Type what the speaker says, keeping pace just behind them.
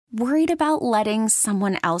Worried about letting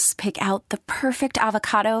someone else pick out the perfect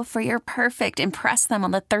avocado for your perfect impress them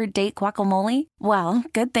on the third date guacamole? Well,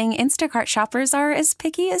 good thing Instacart shoppers are as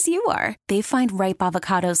picky as you are. They find ripe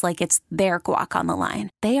avocados like it's their guac on the line.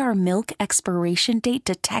 They are milk expiration date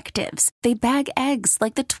detectives. They bag eggs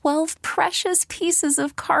like the 12 precious pieces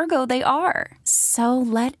of cargo they are. So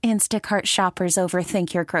let Instacart shoppers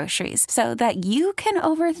overthink your groceries so that you can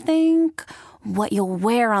overthink what you'll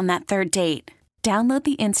wear on that third date. Download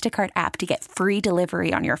the Instacart app to get free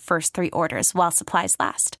delivery on your first 3 orders while supplies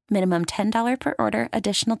last. Minimum $10 per order.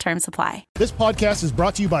 Additional terms apply. This podcast is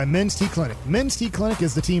brought to you by Men's T Clinic. Men's T Clinic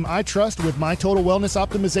is the team I trust with my total wellness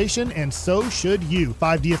optimization, and so should you.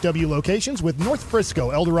 5 DFW locations with North Frisco,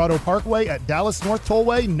 El Dorado Parkway at Dallas North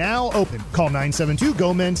Tollway now open. Call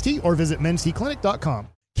 972-GO-MEN'S-T or visit mensteclinic.com.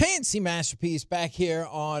 KNC Masterpiece back here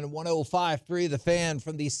on 105.3 The Fan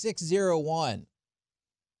from the 601.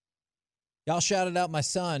 Y'all shouted out my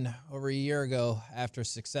son over a year ago after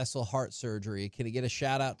successful heart surgery. Can he get a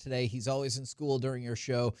shout out today? He's always in school during your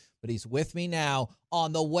show, but he's with me now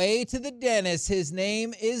on the way to the dentist. His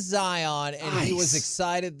name is Zion, and He was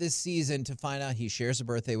excited this season to find out he shares a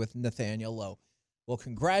birthday with Nathaniel Lowe. Well,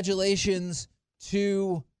 congratulations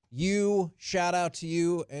to you. Shout out to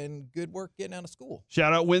you, and good work getting out of school.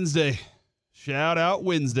 Shout out Wednesday. Shout out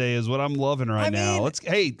Wednesday is what I'm loving now.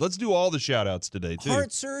 Let's do all the shout outs today too.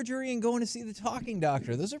 Heart surgery and going to see the talking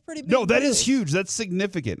doctor. Those are pretty big. No, that deals. is huge. That's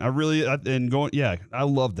significant. I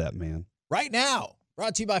love that, man. Right now,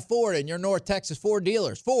 brought to you by Ford and your North Texas Ford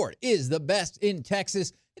dealers. Ford is the best in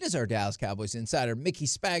Texas. It is our Dallas Cowboys insider, Mickey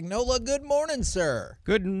Spagnola. Good morning, sir.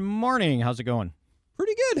 Good morning. How's it going?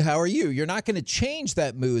 Pretty good. How are you? You're not going to change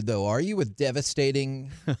that mood, though, are you, with devastating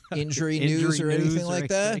injury news or anything like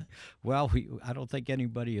that? Well, I don't think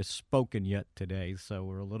anybody has spoken yet today, so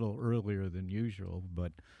we're a little earlier than usual.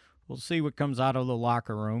 But we'll see what comes out of the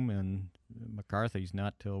locker room. And McCarthy's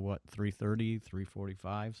not till, 3:30,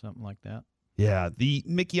 3:45, something like that? Yeah.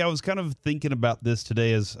 Mickey, I was kind of thinking about this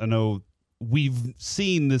today, as I know we've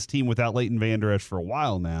seen this team without Leighton Vander Esch for a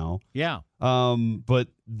while now. Yeah. But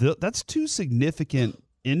that's 2 significant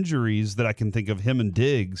injuries that I can think of, him and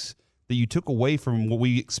Diggs, that you took away from what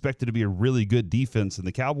we expected to be a really good defense, and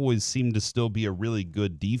the Cowboys seem to still be a really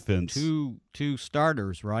good defense. Two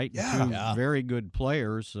starters, right? Yeah. Two very good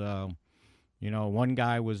players. One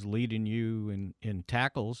guy was leading you in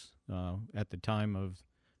tackles at the time of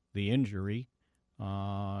the injury.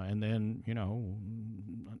 And then,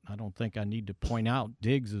 I don't think I need to point out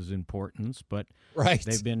Diggs' importance, but right.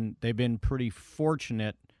 they've been pretty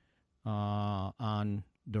fortunate on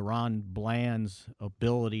Deron Bland's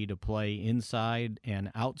ability to play inside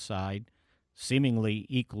and outside seemingly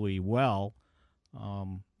equally well.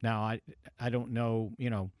 Now, I don't know,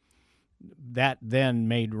 that then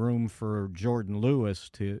made room for Jordan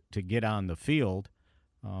Lewis to get on the field,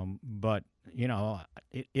 but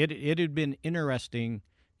it had been interesting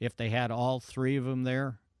if they had all 3 of them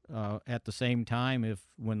there at the same time. If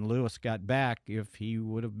when Lewis got back, if he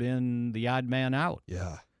would have been the odd man out.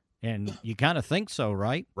 Yeah, and you kind of think so,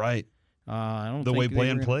 right? Right. I don't the think way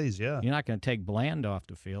Bland plays. Yeah, you're not going to take Bland off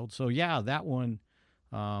the field. So yeah, that one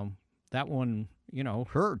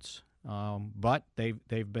hurts. But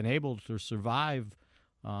they've been able to survive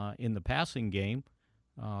in the passing game.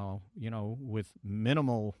 With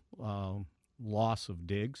minimal loss of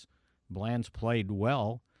Diggs. Bland's played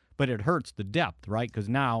well, but it hurts the depth, right? Because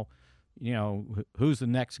now, who's the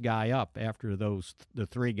next guy up after the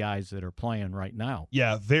 3 guys that are playing right now?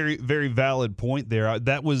 Yeah, very, very valid point there.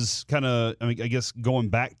 That was kind of, I guess going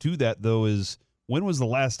back to that, though, is when was the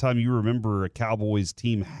last time you remember a Cowboys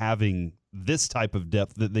team having this type of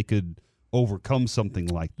depth that they could overcome something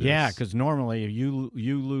like this? Yeah, because normally if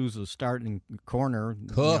you lose a starting corner,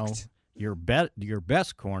 cooked. Your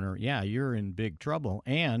best corner, you're in big trouble.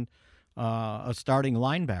 And a starting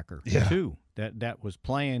linebacker, too, that was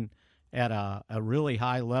playing at a really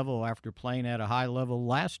high level after playing at a high level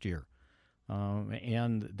last year.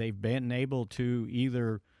 And they've been able to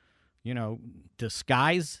either,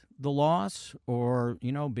 disguise the loss or,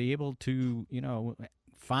 be able to,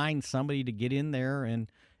 find somebody to get in there and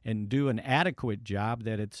do an adequate job,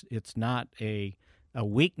 that it's not a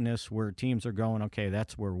weakness where teams are going, okay,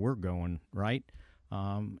 that's where we're going, right?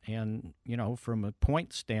 And, from a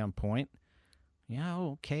point standpoint,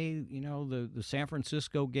 the San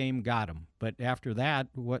Francisco game got them. But after that,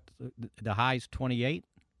 the high's 28,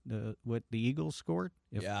 what the Eagles scored,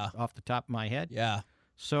 off the top of my head. Yeah.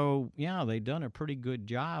 So, they've done a pretty good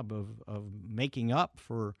job of making up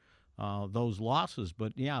for those losses.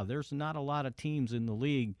 But, there's not a lot of teams in the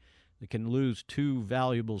league They can lose two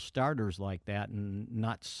valuable starters like that and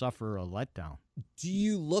not suffer a letdown. Do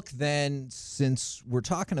you look then, since we're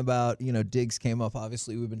talking about, Diggs came up,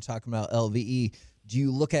 obviously we've been talking about LVE, do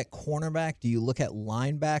you look at cornerback? Do you look at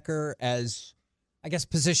linebacker as, I guess,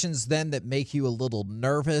 positions then that make you a little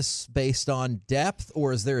nervous based on depth?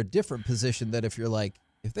 Or is there a different position that if you're like,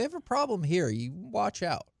 if they have a problem here, you watch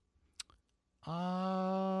out?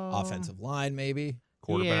 Offensive line, maybe?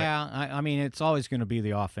 Quarterback. Yeah, I mean, it's always going to be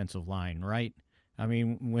the offensive line, right? I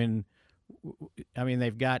mean,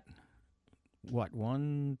 they've got,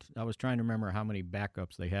 one? I was trying to remember how many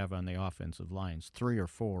backups they have on the offensive lines, 3 or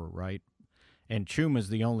 4, right? And Chuma's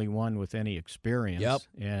the only one with any experience, Yep.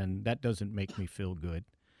 And that doesn't make me feel good.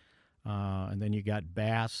 And then you got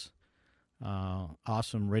Bass,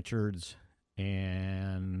 Awesome Richards,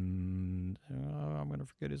 and I'm going to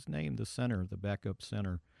forget his name, the backup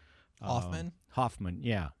center. Hoffman,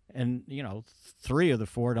 yeah. And, 3 of the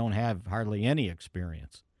 4 don't have hardly any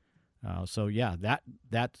experience. So, yeah, that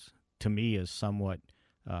to me is somewhat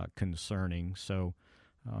concerning. So,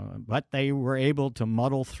 but they were able to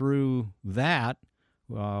muddle through that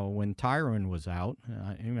when Tyron was out.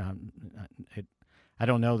 I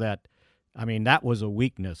don't know that. I mean, that was a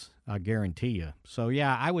weakness, I guarantee you. So,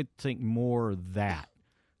 yeah, I would think more that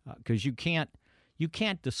because you can't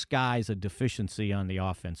disguise a deficiency on the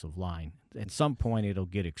offensive line. At some point, it'll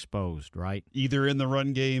get exposed, right? Either in the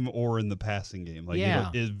run game or in the passing game.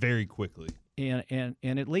 Very quickly. And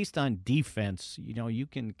at least on defense, you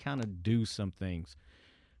can kind of do some things.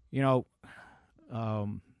 I've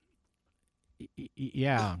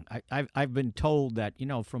been told that,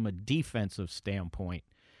 from a defensive standpoint,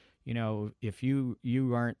 if you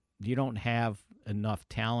don't have enough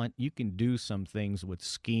talent, you can do some things with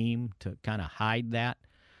scheme to kind of hide that,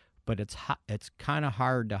 but it's kind of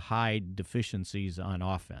hard to hide deficiencies on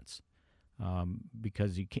offense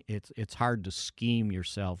because it's hard to scheme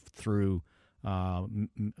yourself through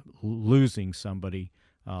losing somebody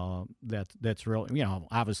that's really,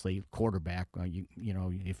 obviously quarterback.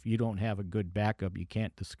 If you don't have a good backup, you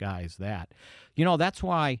can't disguise that. That's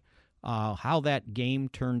why how that game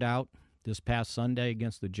turned out this past Sunday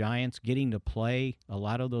against the Giants, getting to play a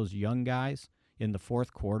lot of those young guys in the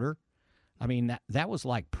fourth quarter. I mean, that was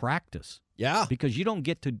like practice. Yeah. Because you don't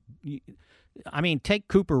get to take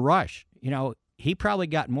Cooper Rush. He probably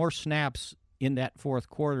got more snaps in that fourth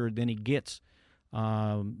quarter than he gets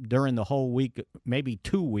during the whole week, maybe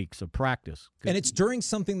 2 weeks of practice. And it's during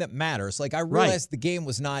something that matters. Like, I realized the game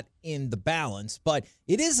was not in the balance, but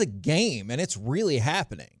it is a game, and it's really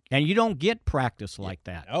happening. And you don't get practice like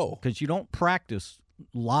that. No. Because you don't practice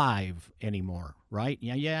live anymore, right?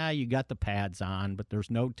 Yeah, you got the pads on, but there's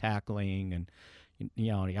no tackling and,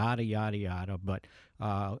 yada, yada, yada. But,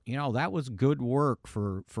 that was good work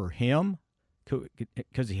for him.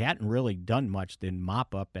 Because he hadn't really done much than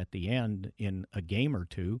mop up at the end in a game or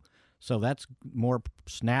two. So that's more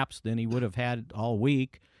snaps than he would have had all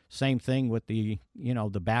week. Same thing with the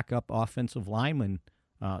backup offensive linemen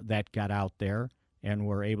that got out there and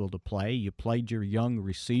were able to play. You played your young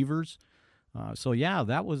receivers. So, yeah,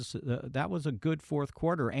 that was a good fourth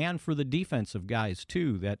quarter. And for the defensive guys,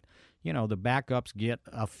 too, that, the backups get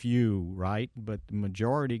a few, right? But the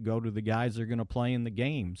majority go to the guys that are going to play in the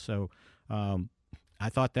game. So, I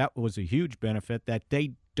thought that was a huge benefit that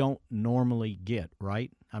they don't normally get,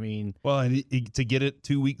 right? I mean, well, and to get it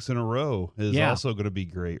 2 weeks in a row is also going to be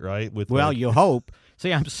great, right? You hope.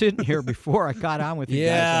 See, I'm sitting here before I got on with you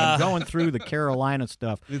guys, and I'm going through the Carolina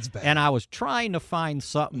stuff, it's bad. And I was trying to find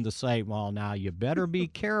something to say. Well, now you better be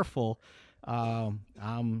careful.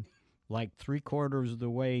 I'm like 3/4 of the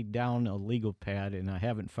way down a legal pad, and I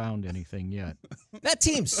haven't found anything yet. That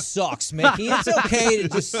team sucks, Mickey. It's okay to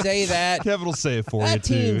just say that. Kevin will say it for that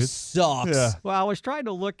you, too. That team sucks. Yeah. Well, I was trying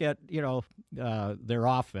to look at, their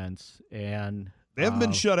offense, and they haven't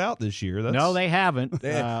been shut out this year. No, they haven't.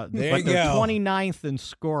 There but you they're go. 29th in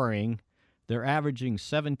scoring. They're averaging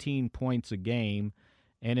 17 points a game,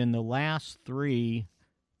 and in the last 3,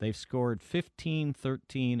 they've scored 15,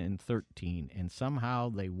 13, and 13, and somehow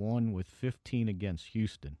they won with 15 against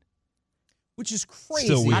Houston. Which is crazy.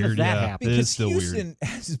 Still weird, How did that happen? Because It is still Houston weird.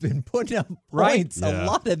 has been putting up Right. points a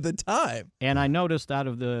lot of the time. And I noticed out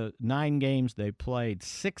of the 9 games they played,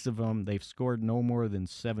 6 of them, they've scored no more than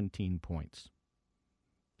 17 points.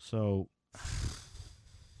 So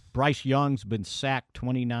Bryce Young's been sacked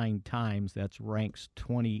 29 times. That's ranks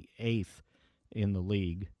 28th in the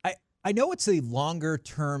league. I know it's a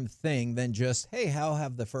longer-term thing than just, hey, how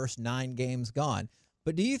have the first 9 games gone?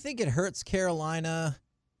 But do you think it hurts Carolina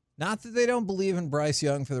Not that they don't believe in Bryce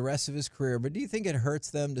Young for the rest of his career, but do you think it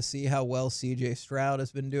hurts them to see how well C.J. Stroud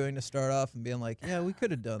has been doing to start off and being like, yeah, we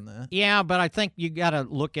could have done that? Yeah, but I think you got to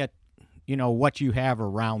look at, what you have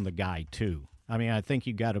around the guy, too. I mean, I think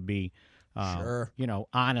you got to be, Sure.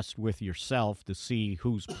 Honest with yourself to see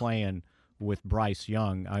who's playing with Bryce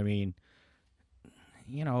Young. I mean,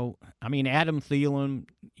 Adam Thielen,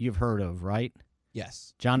 you've heard of, right?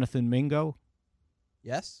 Yes. Jonathan Mingo?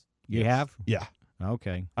 Yes? You have? Yeah.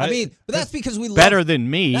 Okay. But that's because we love better than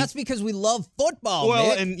me. That's because we love football.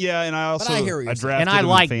 Well, Nick. and I also I hear what you're saying. drafted and I him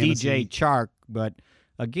like in fantasy. DJ Chark, but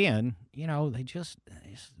again, they just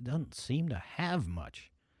don't seem to have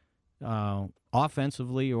much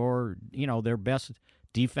offensively, or their best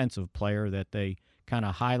defensive player that they kind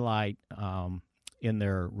of highlight in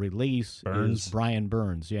their release is Brian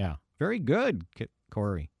Burns. Yeah, very good,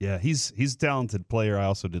 Corey. Yeah, he's a talented player. I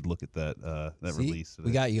also did look at that release.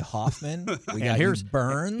 We got you Hoffman. We got you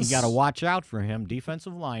Burns. You got to watch out for him,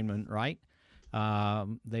 defensive lineman, right?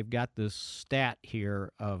 They've got this stat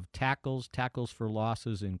here of tackles for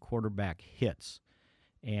losses, and quarterback hits.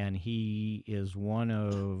 And he is one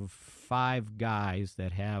of 5 guys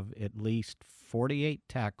that have at least 48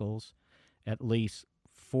 tackles, at least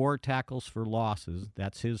 4 tackles for losses,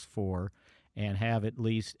 that's his 4, and have at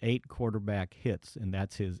least 8 quarterback hits, and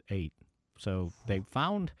that's his 8. So they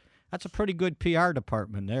found that's a pretty good PR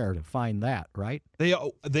department there to find that, right?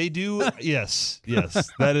 They do. Yes.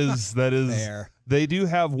 That is fair. They do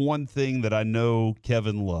have one thing that I know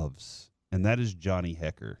Kevin loves, and that is Johnny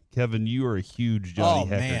Hecker. Kevin, you are a huge Johnny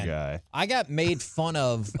Hecker guy. I got made fun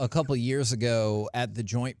of a couple years ago at the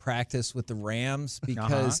joint practice with the Rams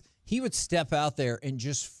because he would step out there and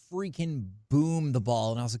just freaking boom the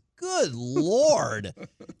ball. And I was like, good Lord.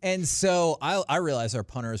 And so I realized our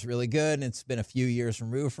punter is really good, and it's been a few years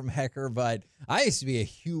removed from Hecker, but I used to be a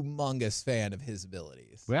humongous fan of his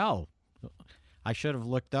abilities. Well, I should have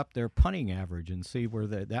looked up their punting average and see where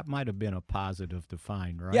that might have been a positive to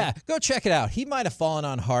find, right? Yeah, go check it out. He might have fallen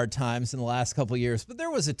on hard times in the last couple of years, but there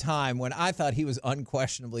was a time when I thought he was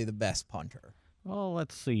unquestionably the best punter. Well,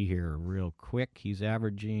 let's see here real quick. He's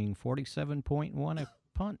averaging 47.1 a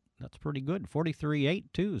punt. That's pretty good. 43.8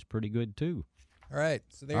 too is pretty good too. All right,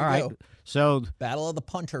 so there you go. So battle of the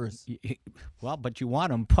punters. Well, but you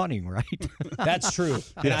want them punting, right? That's true.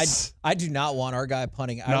 Yes. And I do not want our guy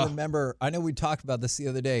punting. No. I know we talked about this the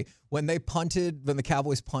other day. When the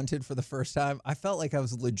Cowboys punted for the first time, I felt like I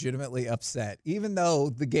was legitimately upset. Even though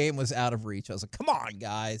the game was out of reach, I was like, come on,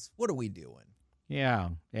 guys. What are we doing? Yeah.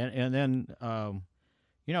 And then,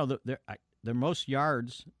 their most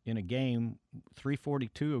yards in a game,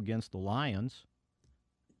 342 against the Lions.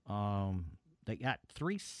 They got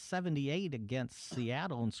 378 against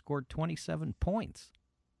Seattle and scored 27 points,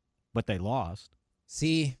 but they lost.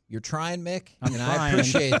 See, you're trying, Mick, I'm and trying. I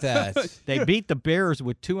appreciate that. They beat the Bears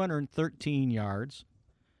with 213 yards.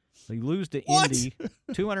 They lose to Indy,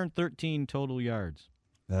 213 total yards.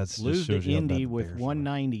 Lose to Indy with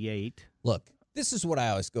 198. Look, this is what I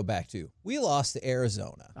always go back to. We lost to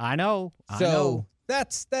Arizona. I know.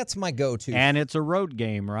 That's my go-to. And it's a road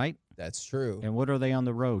game, right? That's true. And what are they on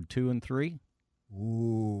the road? 2-3?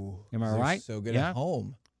 Ooh. Am I right? So good at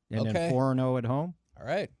home. And then 4-0 at home. All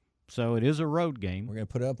right. So it is a road game. We're going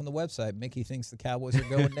to put it up on the website. Mickey thinks the Cowboys are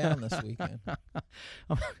going down this weekend.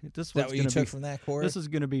 Is that what you took from that, Corey? This is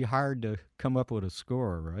going to be hard to come up with a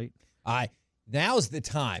score, right? Now's the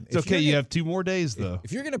time. It's okay. You have 2 more days, though.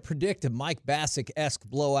 If you're going to predict a Mike Bassick-esque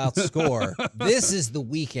blowout score, this is the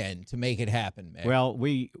weekend to make it happen, man. Well,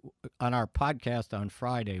 on our podcast on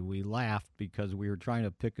Friday, we laughed because we were trying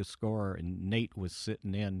to pick a score, and Nate was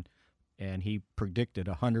sitting in, and he predicted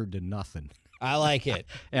 100-0. I like it.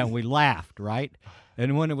 And we laughed, right?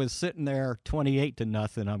 And when it was sitting there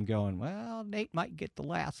 28-0, I'm going, well, Nate might get the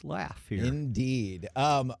last laugh here. Indeed.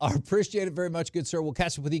 I appreciate it very much, good sir. We'll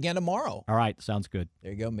catch up with you again tomorrow. All right, sounds good.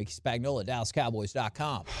 There you go, Mickey Spagnola,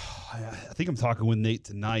 DallasCowboys.com. I think I'm talking with Nate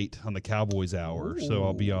tonight on the Cowboys Hour, so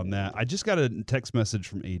I'll be on that. I just got a text message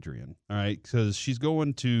from Adrian, all right, because she's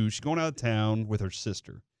going out of town with her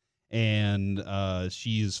sister, and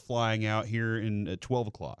she's flying out here at 12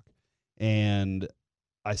 o'clock. And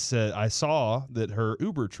I saw that her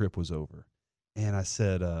Uber trip was over, and I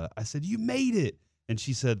said, you made it. And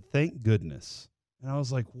she said, thank goodness. And I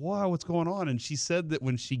was like, wow, what's going on? And she said that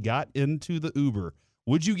when she got into the Uber,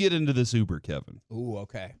 would you get into this Uber, Kevin? Ooh,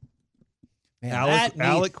 okay. Man,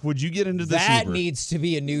 Alec, would you get into this Uber? That needs to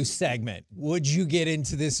be a new segment. Would you get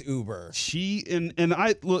into this Uber? She and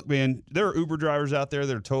I, look, man, there are Uber drivers out there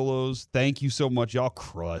that are Tolos. Thank you so much. Y'all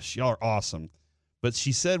crush. Y'all are awesome. But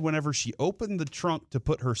she said whenever she opened the trunk to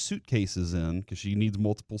put her suitcases in, because she needs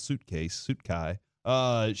multiple suit kai,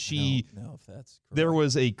 She No, if that's correct. There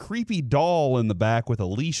was a creepy doll in the back with a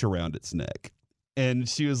leash around its neck. And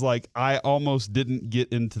she was like, I almost didn't get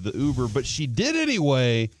into the Uber, but she did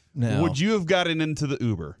anyway. No. Would you have gotten into the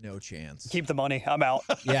Uber? No chance. Keep the money. I'm out.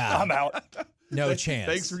 Yeah. I'm out. No chance.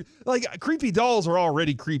 Thanks for creepy dolls are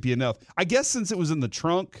already creepy enough. I guess since it was in the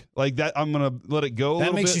trunk, like that, I'm gonna let it go.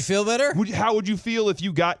 That makes you feel better? How would you feel if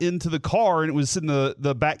you got into the car and it was in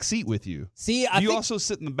the back seat with you? See, do you also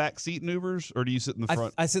sit in the back seat in Ubers, or do you sit in the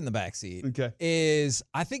front? I sit in the back seat. Okay.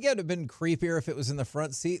 I think it would have been creepier if it was in the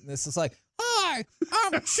front seat and this is like, hi,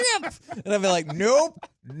 I'm Chip. And I'd be like, nope,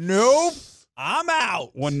 I'm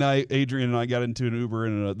out. One night, Adrian and I got into an Uber,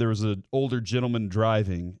 and there was an older gentleman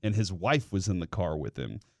driving, and his wife was in the car with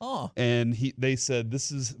him. Oh. And they said,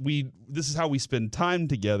 "This is how we spend time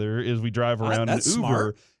together. Is we drive around in Uber."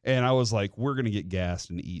 Smart. And I was like, "We're gonna get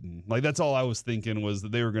gassed and eaten." Like that's all I was thinking was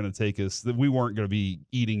that they were gonna take us. That we weren't gonna be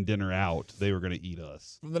eating dinner out. They were gonna eat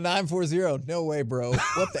us. From the 940, no way, bro.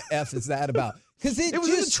 What the F is that about? Because it was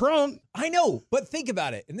in the trunk. I know, but think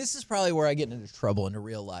about it. And this is probably where I get into trouble in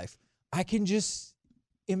real life. I can just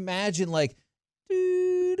imagine like,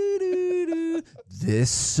 this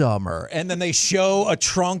summer. And then they show a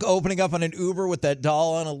trunk opening up on an Uber with that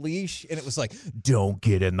doll on a leash. And it was like, don't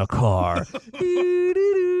get in the car.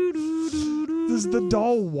 Does the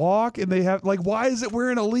doll walk? And they have, like, why is it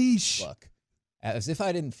wearing a leash? Look, as if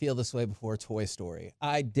I didn't feel this way before Toy Story,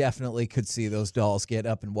 I definitely could see those dolls get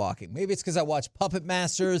up and walking. Maybe it's because I watch Puppet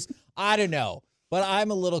Masters. I don't know. But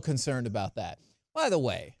I'm a little concerned about that. By the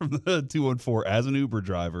way, from the 214, as an Uber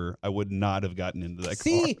driver, I would not have gotten into that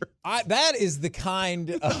car. That is the kind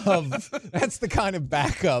of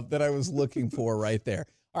backup that I was looking for right there.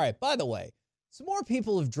 All right, by the way, some more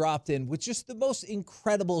people have dropped in with just the most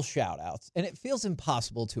incredible shout outs, and it feels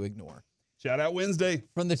impossible to ignore. Shout out Wednesday.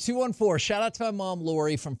 From the 214, shout out to my mom,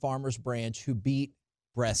 Lori, from Farmers Branch, who beat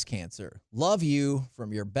breast cancer. Love you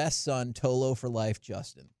from your best son, Tolo for life,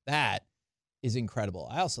 Justin. That is incredible.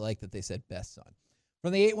 I also like that they said best son.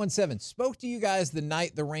 From the 817, spoke to you guys the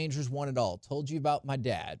night the Rangers won it all. Told you about my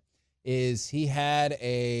dad. He had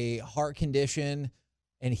a heart condition,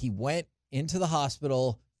 and he went into the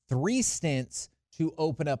hospital 3 stints to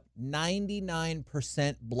open up 99%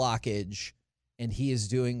 blockage, and he is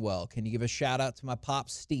doing well. Can you give a shout-out to my pop,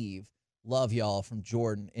 Steve? Love y'all, from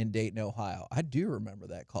Jordan in Dayton, Ohio. I do remember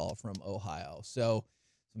that call from Ohio. So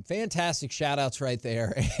some fantastic shout-outs right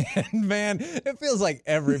there. And, man, it feels like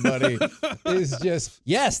everybody is just,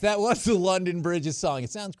 yes, that was the London Bridges song.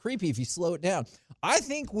 It sounds creepy if you slow it down. I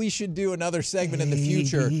think we should do another segment in the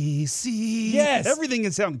future. Yes. Everything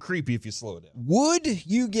can sound creepy if you slow it down. Would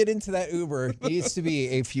you get into that Uber? Needs to be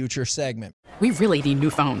a future segment. We really need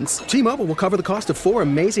new phones. T-Mobile will cover the cost of 4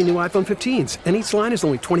 amazing new iPhone 15s, and each line is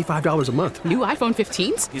only $25 a month. New iPhone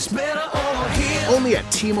 15s? It's better over here. Only at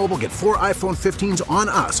T-Mobile, get 4 iPhone 15s on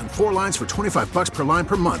us and 4 lines for $25 per line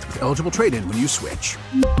per month with eligible trade-in when you switch.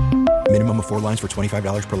 Minimum of 4 lines for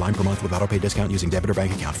 $25 per line per month with autopay discount using debit or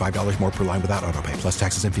bank account. $5 more per line without autopay, plus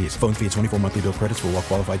taxes and fees. Phone fee at 24 monthly bill credits for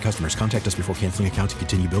well-qualified customers. Contact us before canceling account to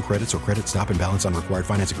continue bill credits or credit stop and balance on required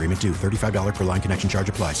finance agreement due. $35 per line connection charge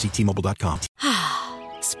applies. See T-Mobile.com.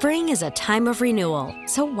 Spring is a time of renewal,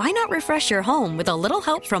 so why not refresh your home with a little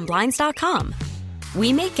help from Blinds.com?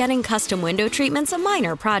 We make getting custom window treatments a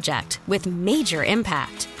minor project with major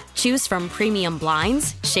impact. Choose from premium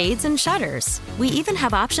blinds, shades, and shutters. We even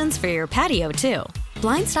have options for your patio, too.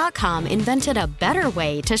 Blinds.com invented a better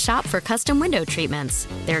way to shop for custom window treatments.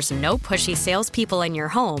 There's no pushy salespeople in your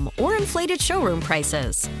home or inflated showroom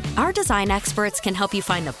prices. Our design experts can help you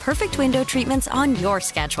find the perfect window treatments on your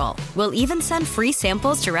schedule. We'll even send free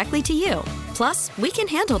samples directly to you. Plus, we can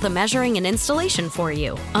handle the measuring and installation for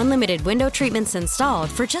you. Unlimited window treatments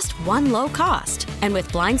installed for just one low cost. And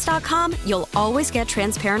with Blinds.com, you'll always get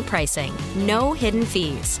transparent pricing. No hidden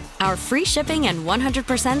fees. Our free shipping and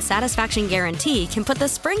 100% satisfaction guarantee can put the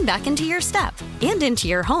spring back into your step and into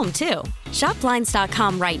your home, too. Shop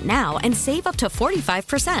Blinds.com right now and save up to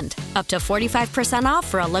 45%. Up to 45% off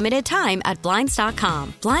for a limited time at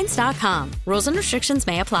Blinds.com. Blinds.com. Rules and restrictions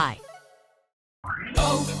may apply.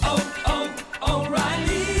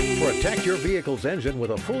 O'Reilly. Protect your vehicle's engine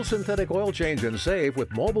with a full synthetic oil change and save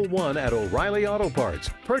with Mobile One at O'Reilly Auto Parts.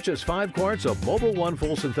 Purchase 5 quarts of Mobile One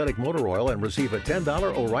full synthetic motor oil and receive a $10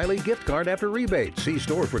 O'Reilly gift card after rebate. See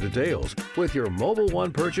store for details. With your Mobile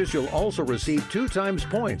One purchase, you'll also receive 2 times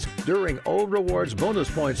points during O Rewards Bonus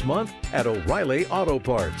Points Month at O'Reilly Auto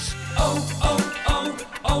Parts.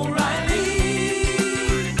 O'Reilly.